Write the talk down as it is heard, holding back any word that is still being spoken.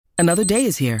Another day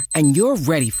is here, and you're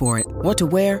ready for it. What to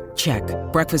wear? Check.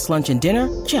 Breakfast, lunch, and dinner?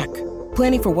 Check.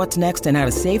 Planning for what's next and how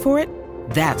to save for it?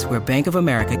 That's where Bank of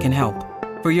America can help.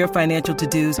 For your financial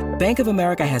to-dos, Bank of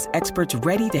America has experts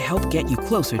ready to help get you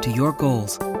closer to your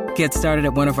goals. Get started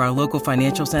at one of our local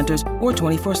financial centers or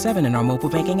 24/7 in our mobile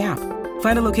banking app.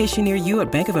 Find a location near you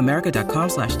at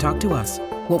bankofamerica.com/talktous.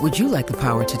 What would you like the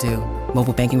power to do?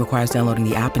 Mobile banking requires downloading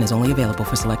the app and is only available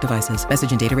for select devices.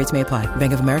 Message and data rates may apply.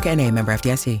 Bank of America N.A., member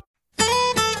FDIC.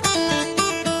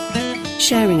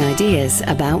 Sharing ideas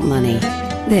about money.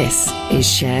 This is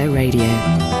Share Radio.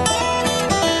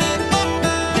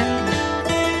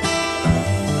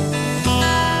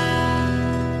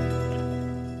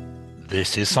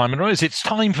 This is Simon Rose. It's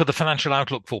time for the financial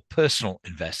outlook for personal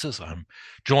investors. I'm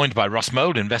joined by Ross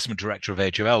Mould, Investment Director of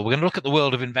HOL. We're going to look at the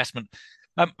world of investment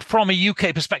from a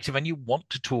UK perspective, and you want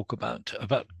to talk about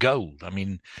gold. I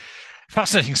mean,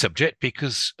 fascinating subject,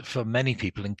 because for many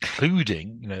people,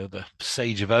 including, the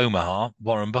sage of Omaha,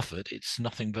 Warren Buffett, it's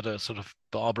nothing but a sort of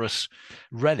barbarous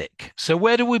relic. So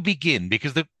where do we begin?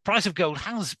 Because the price of gold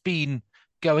has been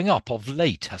going up of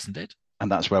late, hasn't it? And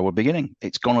that's where we're beginning.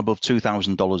 It's gone above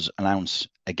 $2,000 an ounce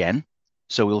again.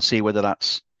 So we'll see whether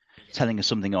that's telling us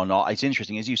something or not. It's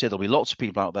interesting, as you said, there'll be lots of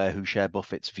people out there who share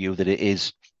Buffett's view that it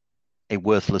is a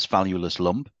worthless, valueless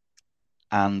lump.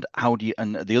 And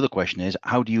the other question is,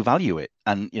 how do you value it?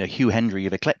 And Hugh Hendry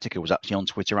of Eclectica was actually on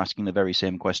Twitter asking the very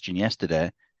same question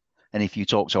yesterday. And if you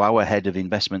talk to our head of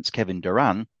investments, Kevin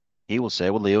Duran, he will say,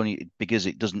 well, because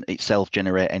it doesn't itself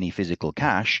generate any physical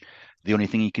cash, the only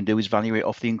thing you can do is value it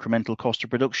off the incremental cost of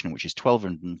production, which is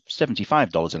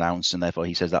 $1,275 an ounce, and therefore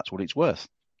he says that's what it's worth.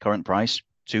 Current price,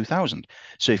 $2,000.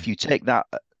 So if you take that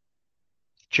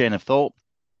chain of thought,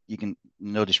 you can,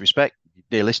 no disrespect,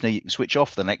 dear listener, you can switch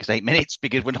off the next 8 minutes,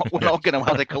 because we're not going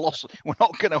to add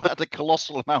a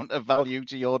colossal amount of value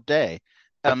to your day.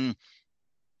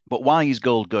 But why is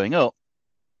gold going up?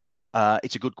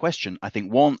 It's a good question. I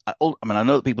think I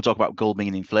know that people talk about gold being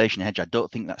an inflation hedge. I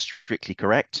don't think that's strictly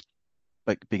correct,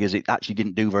 but because it actually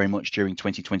didn't do very much during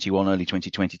 2021, early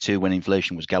 2022, when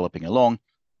inflation was galloping along.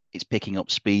 It's picking up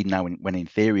speed now, when in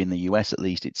theory, in the US at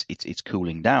least, it's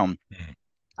cooling down. Mm.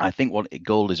 I think what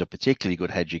gold is a particularly good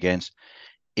hedge against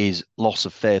is loss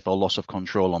of faith or loss of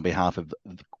control on behalf of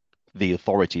the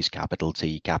authorities, capital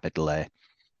T, capital A.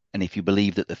 And if you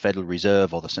believe that the Federal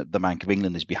Reserve or the Bank of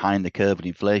England is behind the curve in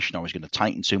inflation, or is going to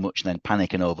tighten too much and then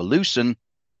panic and over loosen,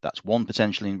 that's one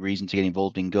potential reason to get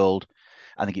involved in gold.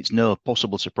 I think it's no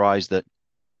possible surprise that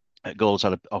gold's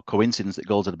had or coincidence that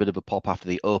gold's had a bit of a pop after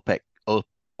the OPEC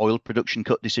oil production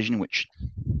cut decision, which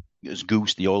has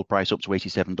goosed the oil price up to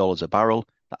 $87 a barrel.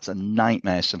 That's a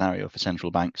nightmare scenario for central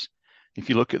banks. If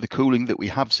you look at the cooling that we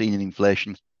have seen in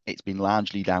inflation, it's been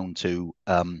largely down to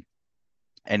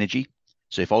energy.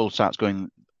 So if oil starts going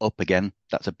up again,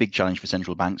 that's a big challenge for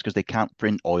central banks, because they can't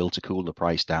print oil to cool the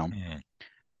price down. Yeah.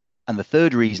 And the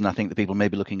third reason I think that people may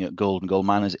be looking at gold and gold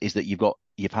miners is that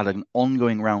you've had an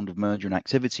ongoing round of merger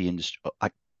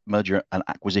and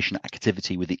acquisition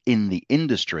activity within the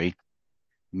industry.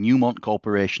 Newmont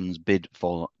Corporation's bid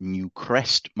for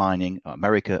Newcrest Mining,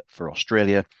 America for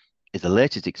Australia, is the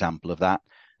latest example of that.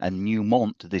 And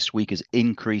Newmont this week has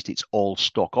increased its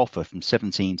all-stock offer from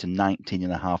 $17 to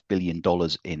 $19.5 billion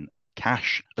in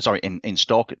cash. In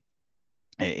stock,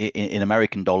 in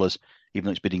American dollars, even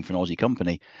though it's bidding for an Aussie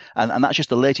company. And that's just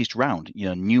the latest round.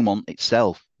 Newmont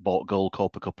itself bought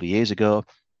Goldcorp a couple of years ago.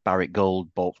 Barrick Gold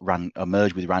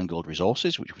merged with Randgold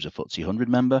Resources, which was a FTSE 100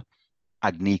 member.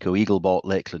 Agnico Eagle bought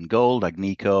Lakeland Gold.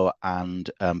 Agnico and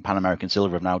Pan American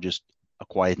Silver have now just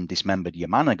acquired and dismembered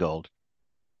Yamana Gold.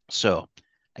 So,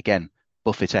 again,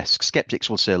 Buffett-esque skeptics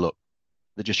will say, look,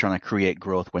 they're just trying to create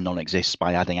growth where none exists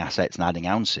by adding assets and adding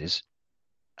ounces.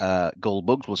 Gold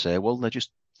bugs will say, well, they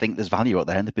just think there's value out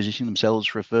there and they're positioning themselves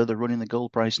for a further run in the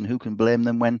gold price, and who can blame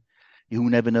them when who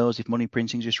never knows if money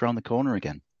printing's just around the corner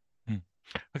again.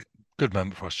 Good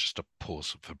moment for us just to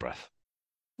pause for breath.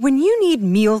 When you need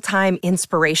mealtime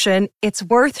inspiration, it's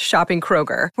worth shopping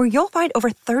Kroger, where you'll find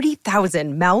over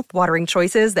 30,000 mouth-watering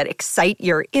choices that excite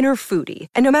your inner foodie.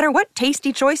 And no matter what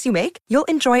tasty choice you make, you'll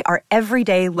enjoy our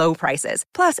everyday low prices,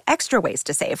 plus extra ways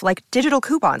to save, like digital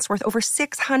coupons worth over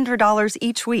 $600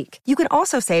 each week. You can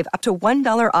also save up to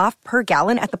 $1 off per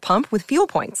gallon at the pump with fuel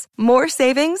points. More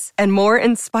savings and more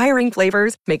inspiring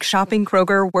flavors make shopping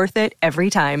Kroger worth it every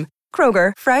time.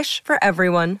 Kroger, fresh for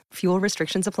everyone. Fuel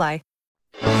restrictions apply.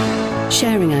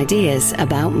 Sharing ideas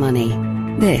about money.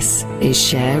 This is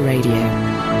Share Radio.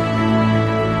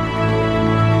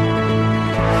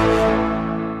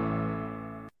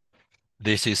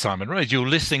 This is Simon Rose. You're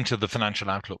listening to the Financial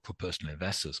Outlook for Personal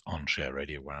Investors on Share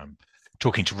Radio, where I'm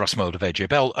talking to Russ Mould of AJ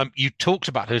Bell. You talked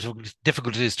about how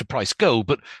difficult it is to price gold,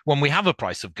 but when we have a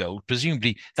price of gold,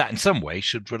 presumably that in some way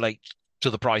should relate to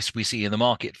the price we see in the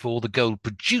market for the gold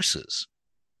producers.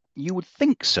 You would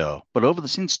think so, but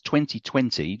since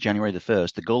 2020, January the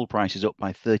 1st, the gold price is up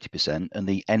by 30%, and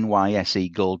the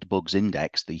NYSE Gold Bugs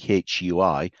Index, the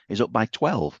HUI, is up by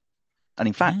 12%. And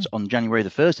in fact, on January the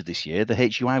 1st of this year, the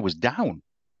HUI was down.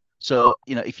 So,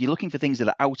 if you're looking for things that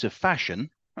are out of fashion,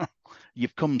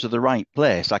 you've come to the right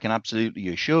place, I can absolutely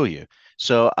assure you.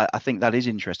 So I think that is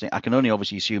interesting. I can only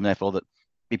obviously assume, therefore, that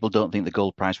people don't think the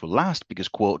gold price will last because,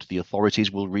 quote, the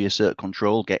authorities will reassert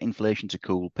control, get inflation to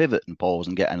cool, pivot and pause,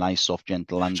 and get a nice, soft,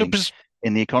 gentle landing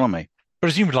in the economy.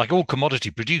 Presumably, like all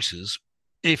commodity producers,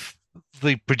 if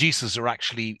the producers are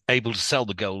actually able to sell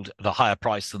the gold at a higher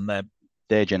price than they're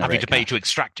having to pay to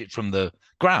extract it from the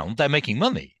ground, they're making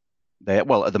money.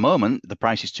 Well, at the moment, the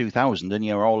price is $2,000 and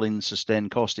your all-in sustained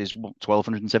cost is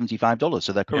 $1,275.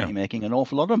 So they're currently making an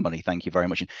awful lot of money. Thank you very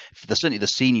much. And certainly the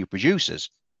senior producers,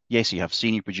 yes, you have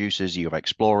senior producers, you have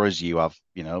explorers, you have,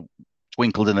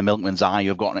 twinkled in the milkman's eye,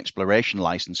 you've got an exploration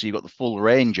license. So you've got the full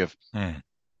range of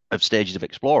stages of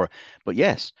explorer. But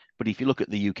if you look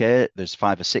at the UK, there's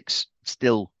 5 or 6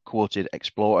 still quoted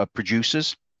explorer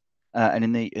producers. And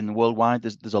in the worldwide,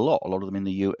 there's a lot of them in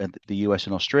the US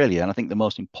and Australia. And I think the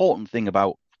most important thing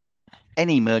about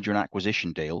any merger and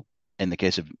acquisition deal, in the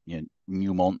case of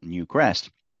Newmont and Newcrest,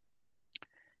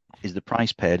 is the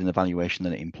price paid and the valuation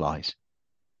that it implies.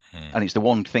 And it's the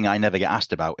one thing I never get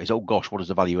asked about is, oh gosh, what does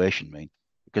the valuation mean?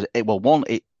 Because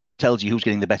it tells you who's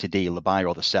getting the better deal, the buyer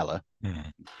or the seller,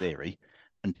 in theory.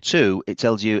 And 2, it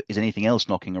tells you, is anything else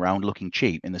knocking around looking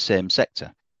cheap in the same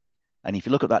sector? And if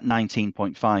you look at that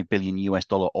 $19.5 billion US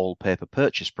all paper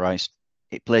purchase price,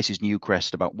 it places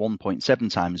Newcrest about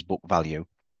 1.7 times book value,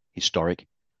 historic.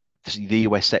 The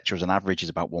US sector as an average is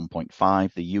about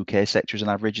 1.5. The UK sector as an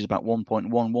average is about 1.1,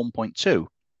 1.2.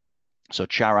 So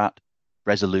Chaarat,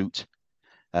 Resolute,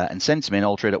 and Centamin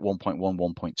all trade at 1.1,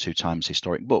 1.2 times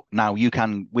historic book. Now, you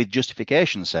can, with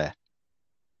justification, say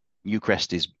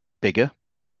Newcrest is bigger,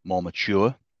 more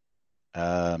mature,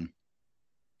 and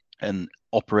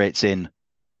operates in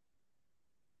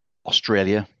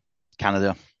Australia,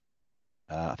 Canada,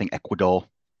 I think Ecuador,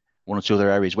 one or two other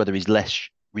areas where there is less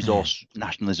resource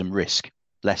nationalism risk,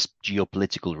 less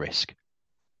geopolitical risk.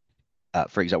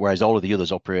 For example, whereas all of the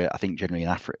others operate, I think, generally in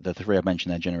Africa. The 3 I've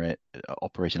mentioned there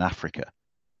operate in Africa,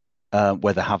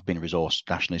 where there have been resource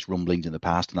nationalist rumblings in the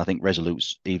past. And I think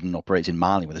Resolute even operates in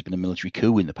Mali, where there's been a military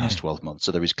coup in the past 12 months.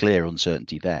 So there is clear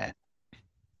uncertainty there.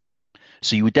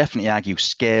 So you would definitely argue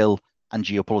scale and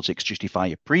geopolitics justify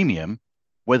a premium.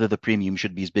 Whether the premium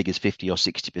should be as big as 50 or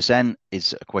 60%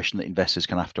 is a question that investors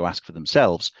can have to ask for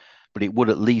themselves. But it would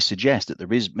at least suggest that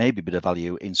there is maybe a bit of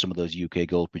value in some of those UK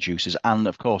gold producers. And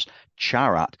of course,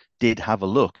 Chaarat did have a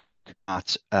look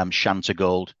at Shanta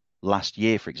Gold last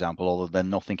year, for example, although then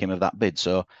nothing came of that bid.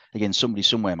 So again, somebody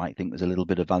somewhere might think there's a little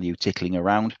bit of value tickling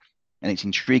around. And it's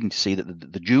intriguing to see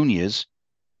that the juniors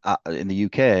in the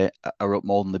UK are up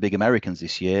more than the big Americans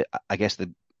this year. I guess the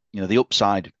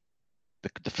upside,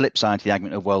 the flip side to the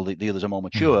argument of, well, the others are more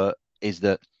mature is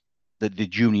that the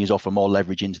juniors offer more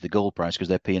leverage into the gold price because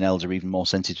their P&Ls are even more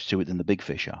sensitive to it than the big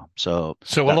fish are. So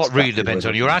a lot really depends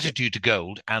on your attitude to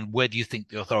gold and where do you think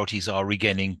the authorities are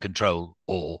regaining control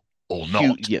or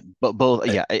not. Yeah, but both.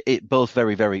 Both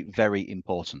very, very, very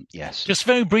important. Yes. Just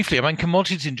very briefly, I mean,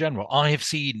 commodities in general. I have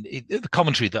seen the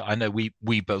commentary that I know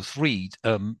we both read.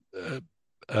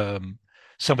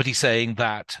 Somebody saying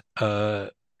that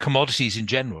commodities in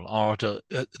general are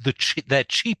they're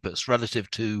cheapest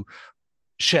relative to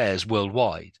shares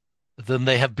worldwide than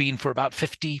they have been for about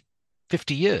 50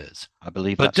 years. I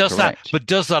believe that's correct. But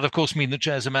does that, of course, mean that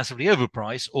shares are massively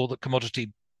overpriced or that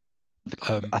commodity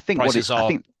prices are?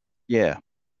 Yeah,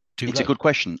 it's a good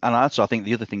question. And also, I think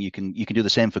the other thing you can do the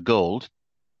same for gold,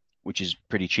 which is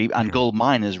pretty cheap. And gold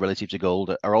miners relative to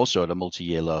gold are also at a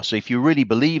multi-year low. So if you really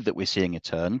believe that we're seeing a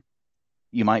turn,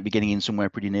 you might be getting in somewhere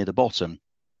pretty near the bottom.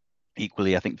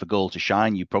 Equally, I think for gold to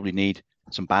shine, you probably need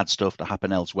some bad stuff to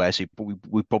happen elsewhere. So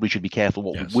we probably should be careful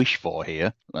what we wish for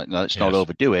here. Let's not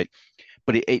overdo it.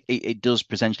 But it does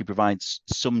potentially provide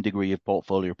some degree of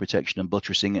portfolio protection and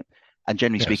buttressing it. And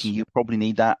generally speaking, you probably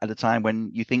need that at a time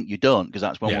when you think you don't, because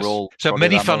that's when we're all... So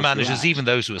many fund managers, even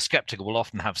those who are skeptical, will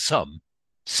often have some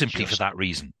simply for that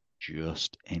reason.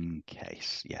 Just in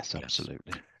case. Yes,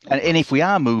 absolutely. And if we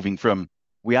are moving from...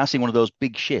 We are seeing one of those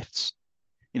big shifts.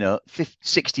 60s,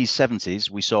 70s,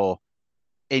 we saw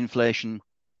inflation,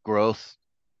 growth,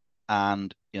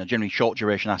 and generally short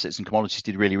duration assets and commodities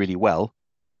did really, really well.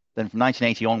 Then from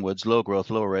 1980 onwards, low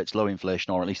growth, lower rates, low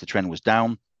inflation, or at least the trend was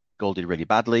down. Gold did really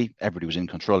badly. Everybody was in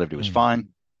control. Everybody was fine.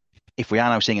 If we are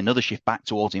now seeing another shift back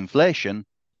towards inflation,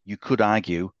 you could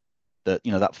argue that,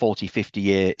 that 40,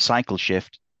 50-year cycle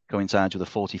shift coincides with a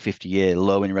 40, 50-year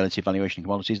low in relative valuation of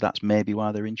commodities. That's maybe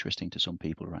why they're interesting to some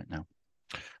people right now.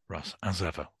 Russ, as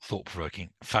ever, thought-provoking,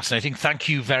 fascinating. Thank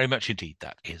you very much indeed.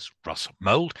 That is Russ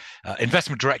Mould,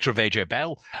 Investment Director of AJ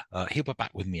Bell. He'll be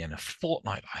back with me in a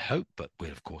fortnight, I hope, but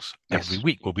we'll, of course, every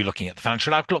week we'll be looking at the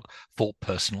financial outlook for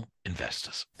personal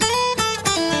investors.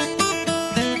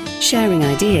 Sharing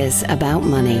ideas about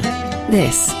money.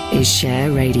 This is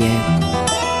Share Radio.